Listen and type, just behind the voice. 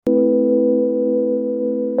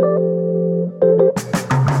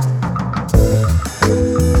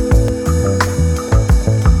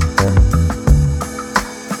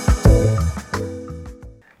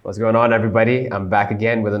What's going on, everybody? I'm back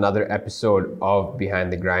again with another episode of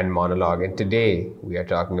Behind the Grind Monologue, and today we are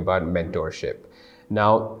talking about mentorship.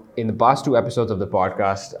 Now, in the past two episodes of the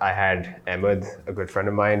podcast, I had Ahmed, a good friend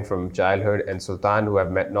of mine from childhood, and Sultan, who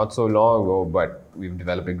I've met not so long ago, but we've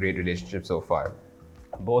developed a great relationship so far.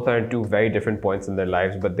 Both are in two very different points in their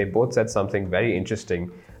lives, but they both said something very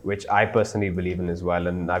interesting, which I personally believe in as well.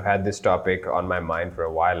 And I've had this topic on my mind for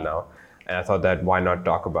a while now, and I thought that why not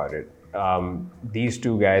talk about it? These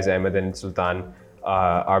two guys, Ahmed and Sultan,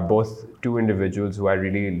 are both two individuals who I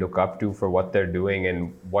really look up to for what they're doing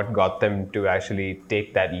and what got them to actually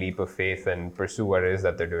take that leap of faith and pursue what it is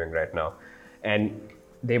that they're doing right now. And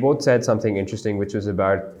they both said something interesting, which was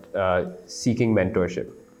about seeking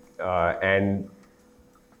mentorship. And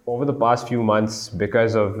over the past few months,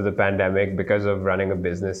 because of the pandemic, because of running a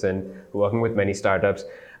business and working with many startups,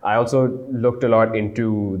 I also looked a lot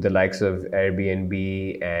into the likes of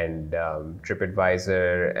Airbnb and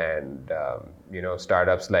TripAdvisor and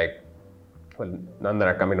startups like, well, none that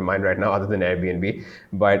are coming to mind right now other than Airbnb,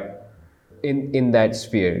 but in that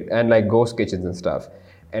sphere, and like ghost kitchens and stuff.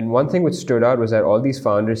 And one thing which stood out was that all these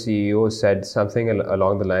founder CEOs said something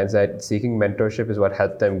along the lines that seeking mentorship is what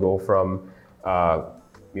helped them go from uh,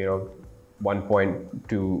 one point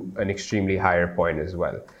to an extremely higher point as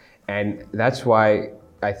well. And that's why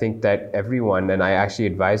I think that everyone, and I actually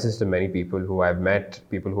advise this to many people who I've met,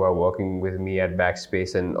 people who are working with me at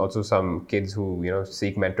Backspace, and also some kids who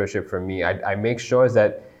seek mentorship from me. I make sure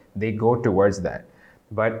that they go towards that.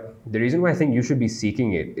 But the reason why I think you should be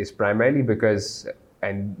seeking it is primarily because,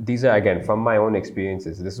 and these are again from my own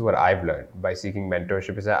experiences, this is what I've learned by seeking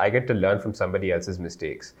mentorship, is that I get to learn from somebody else's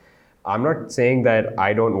mistakes. I'm not saying that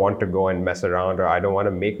I don't want to go and mess around or I don't want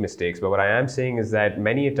to make mistakes, but what I am saying is that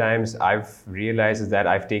many times I've realized is that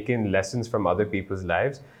I've taken lessons from other people's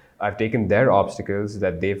lives. I've taken their obstacles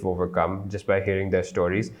that they've overcome just by hearing their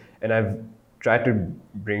stories, and I've tried to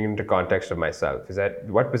bring into context of myself. Is that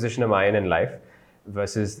what position am I in life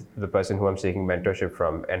versus the person who I'm seeking mentorship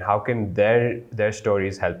from, and how can their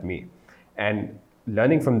stories help me? And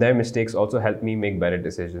learning from their mistakes also helped me make better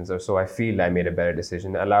decisions, or so I feel I made a better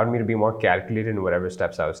decision. It allowed me to be more calculated in whatever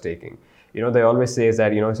steps I was taking. They always say is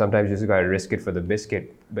that, sometimes you just gotta risk it for the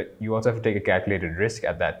biscuit, but you also have to take a calculated risk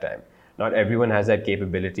at that time. Not everyone has that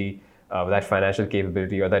capability, that financial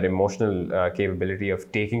capability or that emotional capability of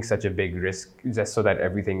taking such a big risk just so that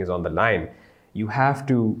everything is on the line. You have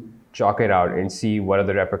to chalk it out and see what are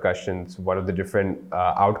the repercussions, what are the different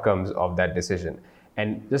outcomes of that decision.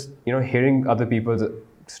 And just hearing other people's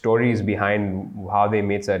stories behind how they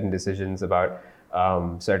made certain decisions, about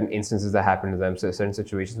certain instances that happened to them, so certain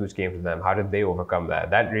situations which came to them, how did they overcome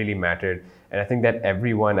that really mattered. And I think that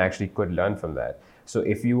everyone actually could learn from that. So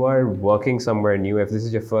if you are working somewhere new, if this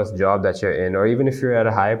is your first job that you're in, or even if you're at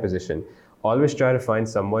a higher position, always try to find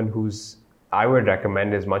someone who's, I would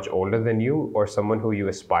recommend, is much older than you, or someone who you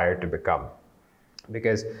aspire to become,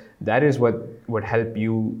 because that is what would help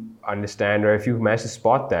you understand, or if you manage to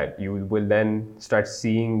spot that, you will then start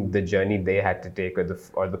seeing the journey they had to take,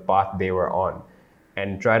 or the path they were on,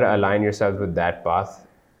 and try to align yourself with that path.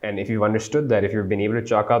 And if you've understood that, if you've been able to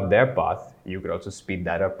chalk out their path, you could also speed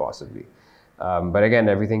that up possibly. But again,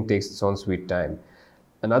 everything takes its own sweet time.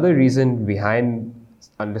 Another reason behind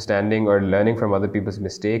understanding or learning from other people's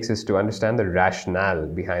mistakes is to understand the rationale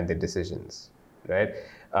behind the decisions, right?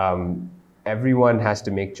 Everyone has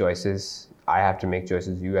to make choices. I have to make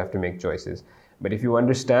choices. You have to make choices. But if you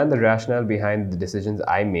understand the rationale behind the decisions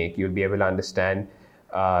I make, you'll be able to understand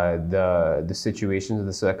the situations,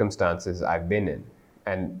 the circumstances I've been in.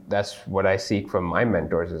 And that's what I seek from my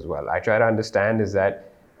mentors as well. I try to understand is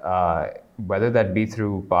that whether that be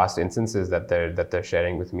through past instances that they're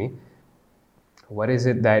sharing with me, what is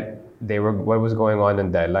it that what was going on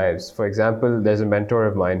in their lives. For example, there's a mentor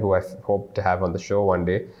of mine who I hope to have on the show one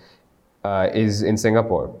day, is in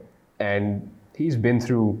Singapore, and he's been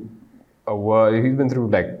through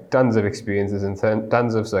like tons of experiences and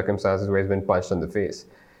tons of circumstances where he's been punched on the face.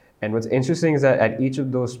 And what's interesting is that at each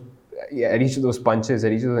of those punches,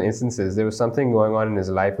 at each of those instances, there was something going on in his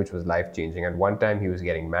life which was life changing. At one time, he was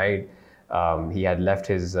getting married. He had left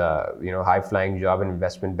his high flying job in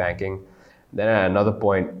investment banking. Then at another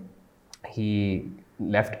point, he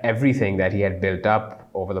left everything that he had built up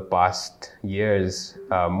over the past years,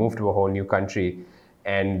 moved to a whole new country,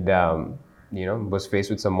 and was faced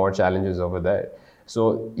with some more challenges over there.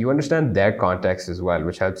 So you understand their context as well,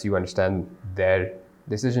 which helps you understand their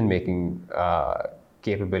decision-making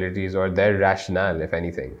capabilities, or their rationale, if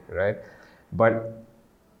anything, right? But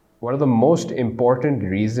one of the most important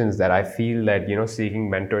reasons that I feel that seeking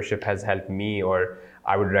mentorship has helped me, or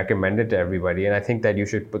I would recommend it to everybody, and I think that you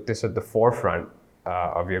should put this at the forefront,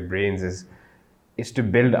 of your brains is to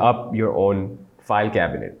build up your own file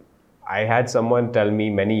cabinet. I had someone tell me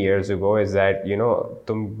many years ago is that,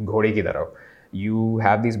 tum ghode ki tarah ho. You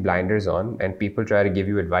have these blinders on and people try to give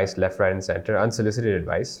you advice left, right, and center, unsolicited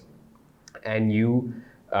advice, and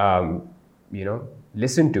um,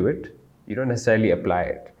 listen to it. You don't necessarily apply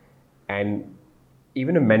it. And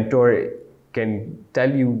even a mentor can tell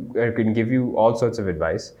you or can give you all sorts of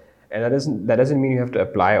advice, and that doesn't mean you have to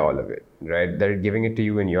apply all of it, right? They're giving it to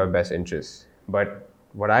you in your best interest. But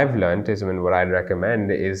what I've learned is, what I'd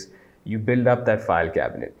recommend is you build up that file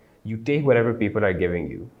cabinet. You take whatever people are giving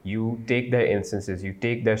you, you take their instances, you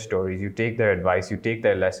take their stories, you take their advice, you take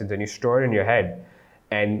their lessons, and you store it in your head,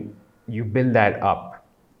 and you build that up,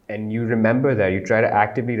 and you remember that. You try to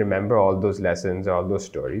actively remember all those lessons, all those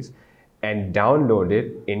stories, and download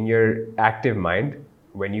it in your active mind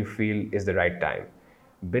when you feel is the right time.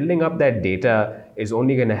 Building up that data is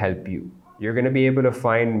only going to help you. You're going to be able to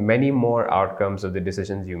find many more outcomes of the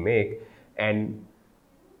decisions you make, and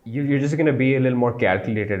you're just going to be a little more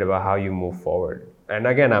calculated about how you move forward. And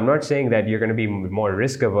again, I'm not saying that you're going to be more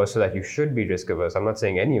risk averse so that you should be risk averse. I'm not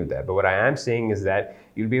saying any of that. But what I am saying is that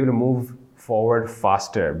you'll be able to move forward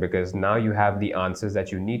faster because now you have the answers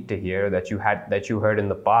that you need to hear, that you heard in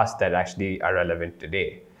the past that actually are relevant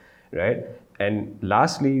today, right? And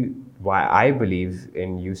lastly, why I believe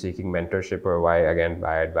in you seeking mentorship, or why again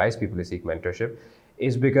I advise people to seek mentorship,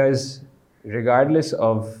 is because regardless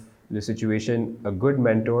of the situation, a good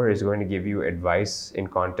mentor is going to give you advice in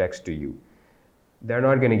context to you. They're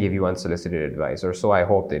not going to give you unsolicited advice, or so I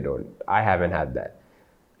hope they don't. I haven't had that.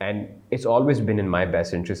 And it's always been in my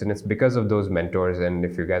best interest, and it's because of those mentors. And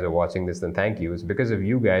if you guys are watching this, then thank you. It's because of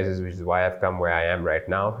you guys, which is why I've come where I am right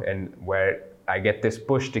now, and where I get this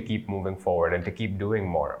push to keep moving forward and to keep doing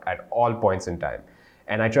more at all points in time.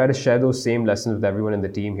 And I try to share those same lessons with everyone in the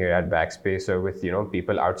team here at Backspace, or with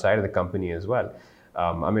people outside of the company as well.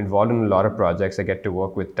 I'm involved in a lot of projects. I get to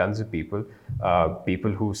work with tons of people,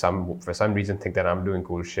 people who for some reason think that I'm doing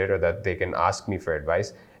cool shit or that they can ask me for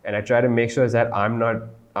advice. And I try to make sure that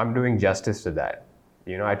I'm doing justice to that.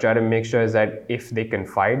 I try to make sure that if they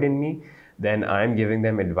confide in me, then I'm giving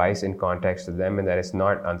them advice in context to them, and that it's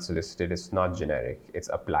not unsolicited, it's not generic, it's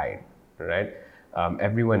applied, right?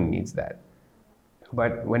 Everyone needs that.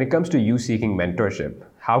 But when it comes to you seeking mentorship,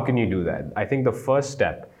 how can you do that? I think the first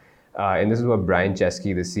step, and this is what Brian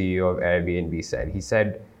Chesky, the CEO of Airbnb, said. He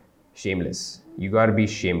said, shameless. You got to be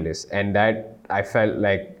shameless. And that I felt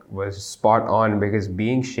like was spot on, because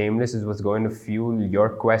being shameless is what's going to fuel your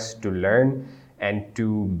quest to learn and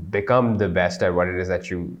to become the best at what it is that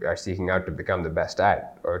you are seeking out to become the best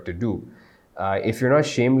at or to do. If you're not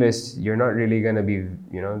shameless, you're not really going to be,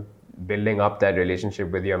 building up that relationship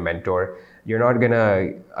with your mentor. You're not going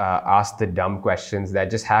to ask the dumb questions that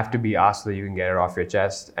just have to be asked so that you can get it off your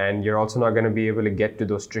chest. And you're also not going to be able to get to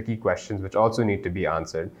those tricky questions which also need to be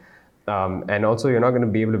answered. And also, you're not going to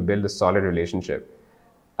be able to build a solid relationship.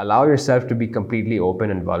 Allow yourself to be completely open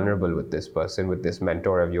and vulnerable with this person, with this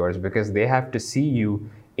mentor of yours, because they have to see you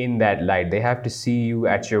in that light. They have to see you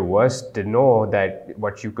at your worst to know that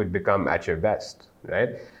what you could become at your best, right?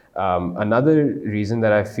 Another reason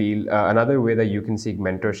that I feel, another way that you can seek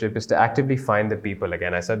mentorship is to actively find the people.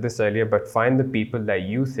 Again, I said this earlier, but find the people that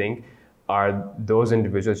you think are those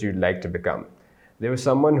individuals you'd like to become. There was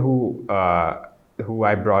someone who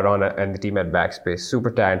I brought on and the team at Backspace, super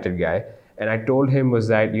talented guy. And I told him was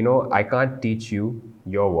that, I can't teach you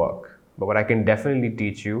your work, but what I can definitely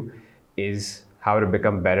teach you is how to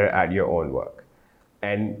become better at your own work.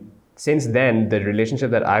 And since then, the relationship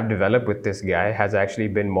that I've developed with this guy has actually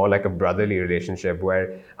been more like a brotherly relationship,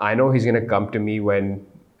 where I know he's going to come to me when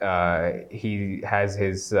he has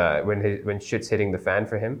when shit's hitting the fan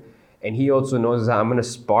for him. And he also knows that I'm going to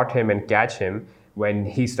spot him and catch him when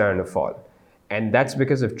he's starting to fall. And that's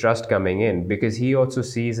because of trust coming in, because he also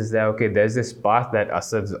sees is that, okay, there's this path that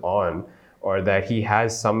Asad's on, or that he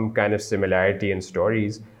has some kind of similarity in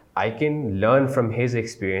stories. I can learn from his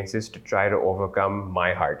experiences to try to overcome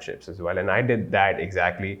my hardships as well. And I did that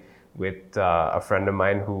exactly with a friend of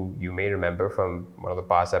mine who you may remember from one of the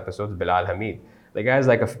past episodes, Bilal Hamid. The guy's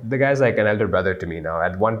like an elder brother to me now.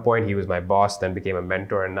 At one point, he was my boss, then became a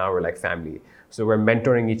mentor, and now we're like family. So we're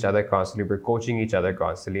mentoring each other constantly, we're coaching each other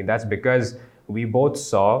constantly. And that's because we both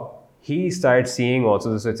saw, he started seeing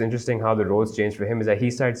also, so it's interesting how the roles changed for him, is that he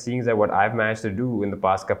started seeing that what I've managed to do in the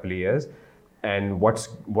past couple of years, and what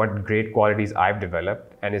great qualities I've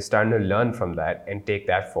developed, and is starting to learn from that and take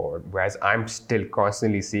that forward. Whereas I'm still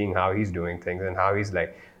constantly seeing how he's doing things and how he's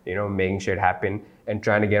making shit happen. and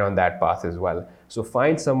trying to get on that path as well. So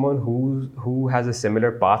find someone who has a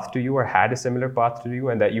similar path to you or had a similar path to you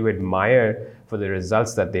and that you admire for the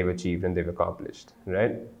results that they've achieved and they've accomplished,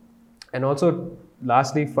 right? And also,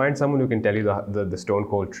 lastly, find someone who can tell you the stone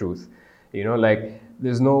cold truth. Like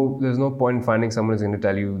there's no point in finding someone who's going to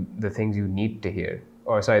tell you the things you need to hear,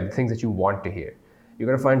 or sorry, the things that you want to hear. You're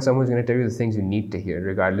going to find someone who's going to tell you the things you need to hear,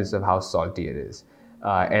 regardless of how salty it is.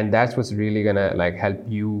 And that's what's really going to like help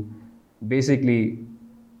you basically,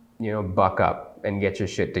 buck up and get your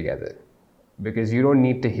shit together. Because you don't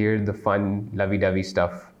need to hear the fun, lovey-dovey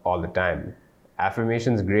stuff all the time.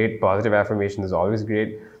 Affirmation is great. Positive affirmation is always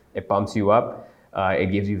great. It pumps you up.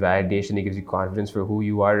 It gives you validation. It gives you confidence for who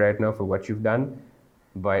you are right now, for what you've done.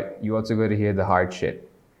 But you also got to hear the hard shit.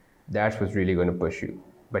 That's what's really going to push you.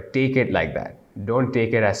 But take it like that. Don't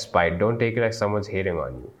take it as spite. Don't take it like someone's hating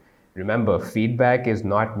on you. Remember, feedback is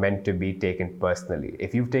not meant to be taken personally.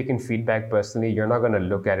 If you've taken feedback personally, you're not going to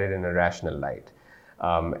look at it in a rational light.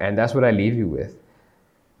 And that's what I leave you with.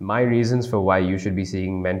 My reasons for why you should be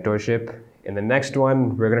seeking mentorship. In the next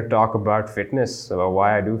one, we're going to talk about fitness, about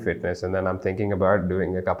why I do fitness. And then I'm thinking about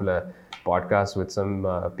doing a couple of podcasts with some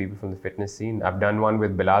people from the fitness scene. I've done one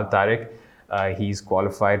with Bilal Tariq. He's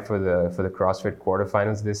qualified for the CrossFit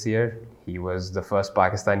quarterfinals this year. He was the first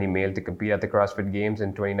Pakistani male to compete at the CrossFit Games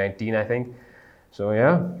in 2019, I think. So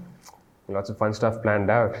yeah, lots of fun stuff planned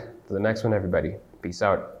out. To the next one, everybody. Peace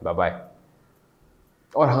out. Bye-bye.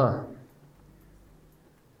 और हाँ,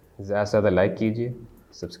 ज़्यादा से ज़्यादा like कीजिए,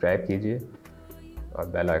 subscribe कीजिए और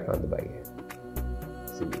bell icon दबाइए.